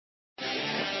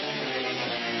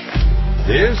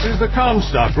This is the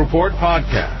Comstock Report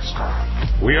podcast.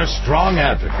 We are strong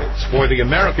advocates for the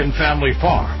American family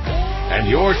farm and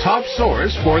your top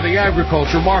source for the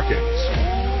agriculture markets.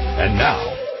 And now,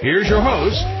 here's your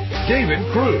host, David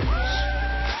Cruz.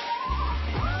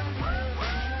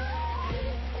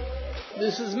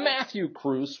 This is Matthew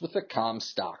Cruz with the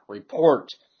Comstock Report.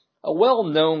 A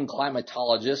well-known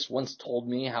climatologist once told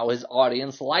me how his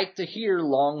audience liked to hear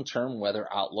long-term weather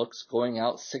outlooks going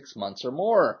out 6 months or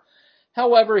more.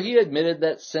 However, he admitted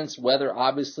that since weather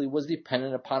obviously was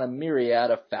dependent upon a myriad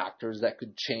of factors that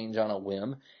could change on a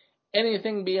whim,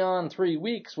 anything beyond 3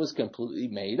 weeks was completely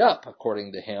made up,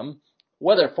 according to him.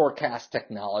 Weather forecast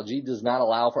technology does not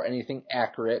allow for anything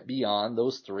accurate beyond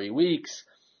those 3 weeks.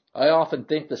 I often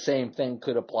think the same thing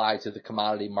could apply to the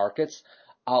commodity markets.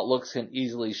 Outlooks can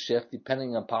easily shift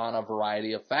depending upon a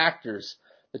variety of factors.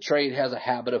 The trade has a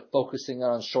habit of focusing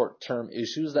on short-term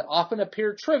issues that often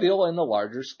appear trivial in the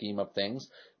larger scheme of things,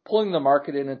 pulling the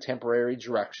market in a temporary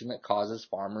direction that causes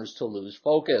farmers to lose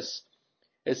focus.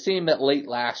 It seemed that late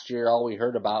last year all we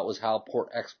heard about was how port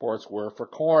exports were for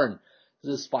corn.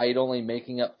 Despite only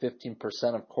making up 15%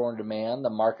 of corn demand, the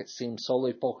market seemed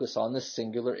solely focused on this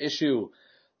singular issue.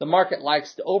 The market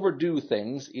likes to overdo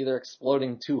things, either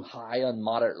exploding too high on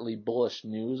moderately bullish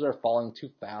news or falling too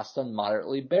fast on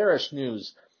moderately bearish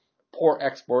news. Pork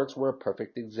exports were a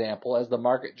perfect example, as the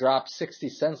market dropped 60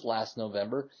 cents last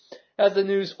November as the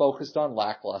news focused on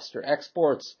lackluster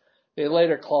exports. They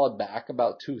later clawed back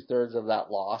about two-thirds of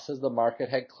that loss as the market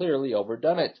had clearly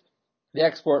overdone it. The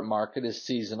export market is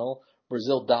seasonal.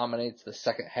 Brazil dominates the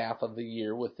second half of the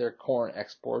year with their corn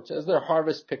exports as their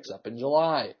harvest picks up in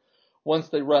July. Once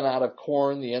they run out of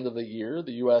corn the end of the year,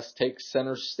 the U.S. takes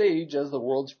center stage as the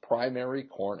world's primary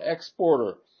corn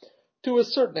exporter. To a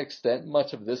certain extent,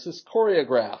 much of this is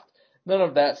choreographed. None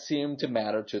of that seemed to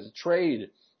matter to the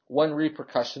trade. One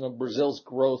repercussion of Brazil's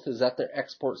growth is that their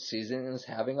export season is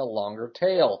having a longer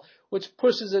tail, which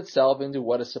pushes itself into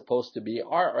what is supposed to be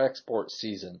our export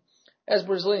season. As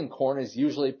Brazilian corn is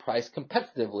usually priced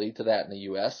competitively to that in the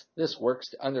U.S., this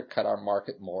works to undercut our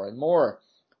market more and more.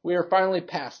 We are finally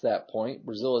past that point.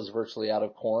 Brazil is virtually out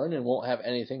of corn and won't have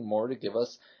anything more to give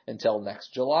us until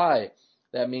next July.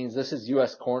 That means this is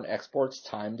U.S. corn exports'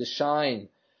 time to shine.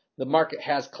 The market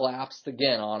has collapsed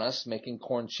again on us, making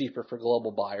corn cheaper for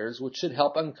global buyers, which should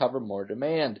help uncover more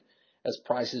demand. As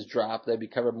prices drop, they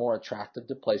become more attractive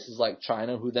to places like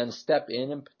China, who then step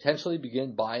in and potentially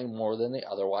begin buying more than they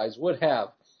otherwise would have.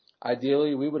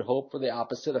 Ideally, we would hope for the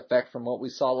opposite effect from what we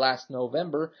saw last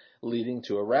November, leading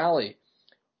to a rally.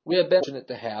 We have been fortunate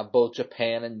to have both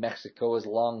Japan and Mexico as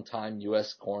longtime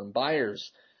U.S. corn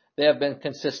buyers. They have been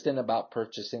consistent about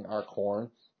purchasing our corn.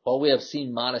 While we have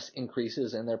seen modest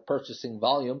increases in their purchasing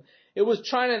volume, it was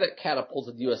China that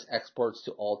catapulted U.S. exports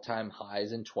to all-time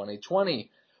highs in 2020.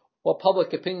 While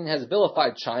public opinion has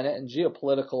vilified China and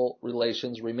geopolitical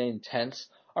relations remain tense,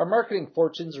 our marketing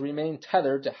fortunes remain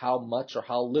tethered to how much or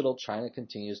how little China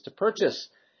continues to purchase.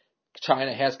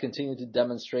 China has continued to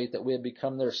demonstrate that we have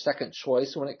become their second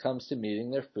choice when it comes to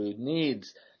meeting their food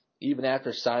needs. Even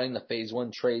after signing the Phase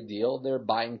 1 trade deal, their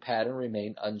buying pattern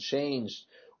remained unchanged,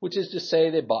 which is to say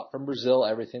they bought from Brazil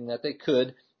everything that they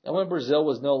could, and when Brazil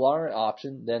was no longer an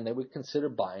option, then they would consider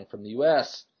buying from the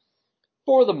U.S.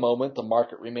 For the moment, the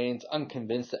market remains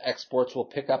unconvinced that exports will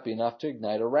pick up enough to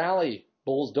ignite a rally.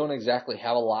 Bulls don't exactly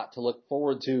have a lot to look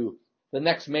forward to. The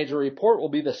next major report will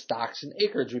be the stocks and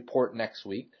acreage report next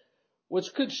week,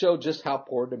 which could show just how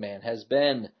poor demand has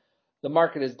been. The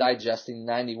market is digesting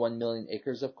 91 million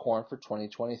acres of corn for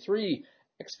 2023,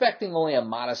 expecting only a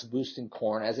modest boost in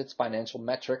corn as its financial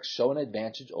metrics show an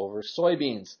advantage over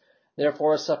soybeans.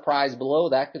 Therefore, a surprise below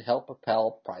that could help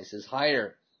propel prices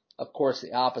higher. Of course,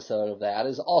 the opposite of that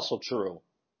is also true.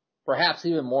 Perhaps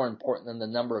even more important than the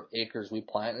number of acres we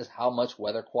plant is how much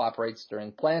weather cooperates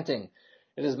during planting.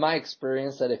 It is my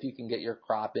experience that if you can get your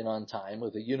crop in on time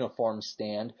with a uniform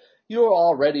stand, you are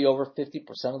already over 50%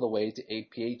 of the way to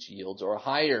APH yields or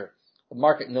higher. The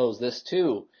market knows this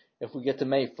too. If we get to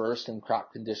May 1st and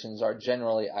crop conditions are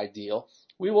generally ideal,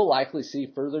 we will likely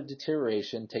see further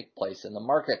deterioration take place in the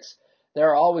markets. There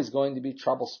are always going to be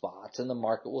trouble spots, and the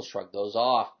market will shrug those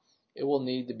off. It will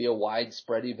need to be a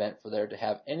widespread event for there to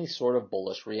have any sort of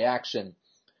bullish reaction.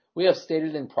 We have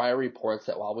stated in prior reports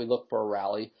that while we look for a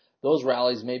rally, those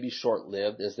rallies may be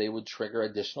short-lived as they would trigger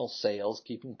additional sales,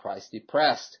 keeping price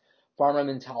depressed. Farmer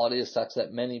mentality is such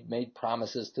that many made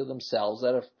promises to themselves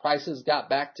that if prices got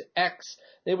back to X,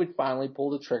 they would finally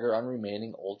pull the trigger on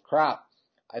remaining old crop.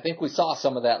 I think we saw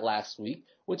some of that last week,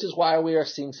 which is why we are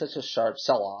seeing such a sharp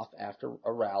sell-off after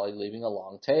a rally leaving a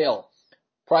long tail.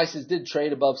 Prices did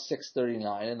trade above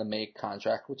 639 in the May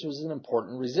contract, which was an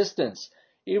important resistance.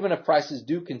 Even if prices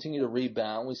do continue to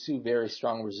rebound, we see very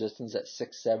strong resistance at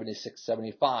 670,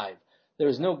 675. There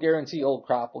is no guarantee old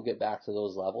crop will get back to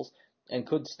those levels and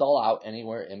could stall out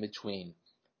anywhere in between.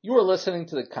 You are listening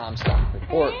to the Comstock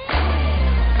Report.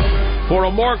 For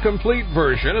a more complete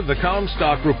version of the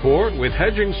Comstock Report with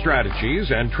hedging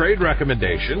strategies and trade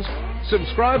recommendations,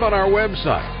 subscribe on our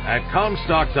website at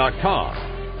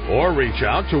Comstock.com or reach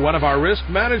out to one of our risk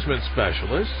management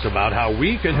specialists about how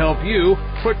we can help you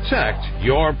protect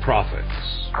your profits.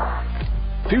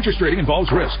 Futures trading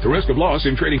involves risk. The risk of loss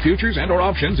in trading futures and/or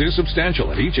options is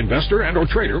substantial, and each investor and/or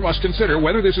trader must consider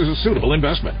whether this is a suitable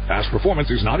investment. Past performance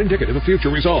is not indicative of future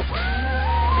results.